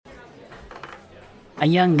A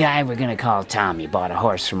young guy we're gonna call Tommy bought a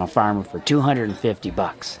horse from a farmer for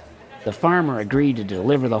 $250. The farmer agreed to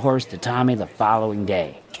deliver the horse to Tommy the following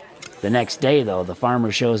day. The next day, though, the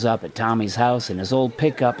farmer shows up at Tommy's house in his old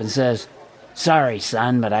pickup and says, "Sorry,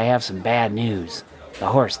 son, but I have some bad news. The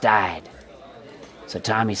horse died." So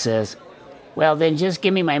Tommy says, "Well, then just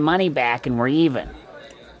give me my money back and we're even."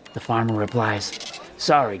 The farmer replies,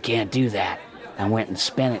 "Sorry, can't do that. I went and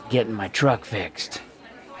spent it getting my truck fixed."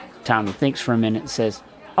 Tommy thinks for a minute and says,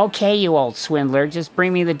 "Okay, you old swindler, just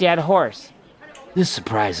bring me the dead horse." This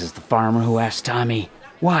surprises the farmer, who asks Tommy,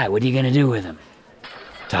 "Why? What are you going to do with him?"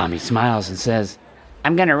 Tommy smiles and says,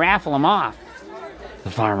 "I'm going to raffle him off."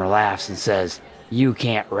 The farmer laughs and says, "You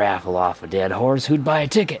can't raffle off a dead horse. Who'd buy a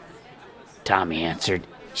ticket?" Tommy answered,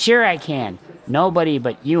 "Sure I can. Nobody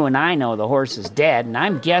but you and I know the horse is dead, and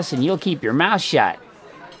I'm guessing you'll keep your mouth shut."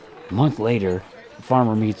 A month later, the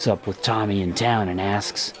farmer meets up with Tommy in town and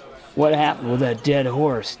asks, "What happened with that dead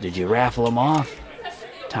horse? Did you raffle him off?"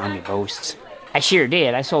 Tommy boasts, "I sure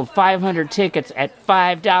did. I sold 500 tickets at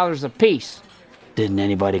 $5 apiece." Didn't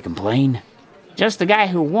anybody complain? Just the guy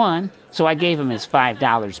who won, so I gave him his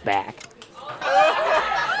 $5 back.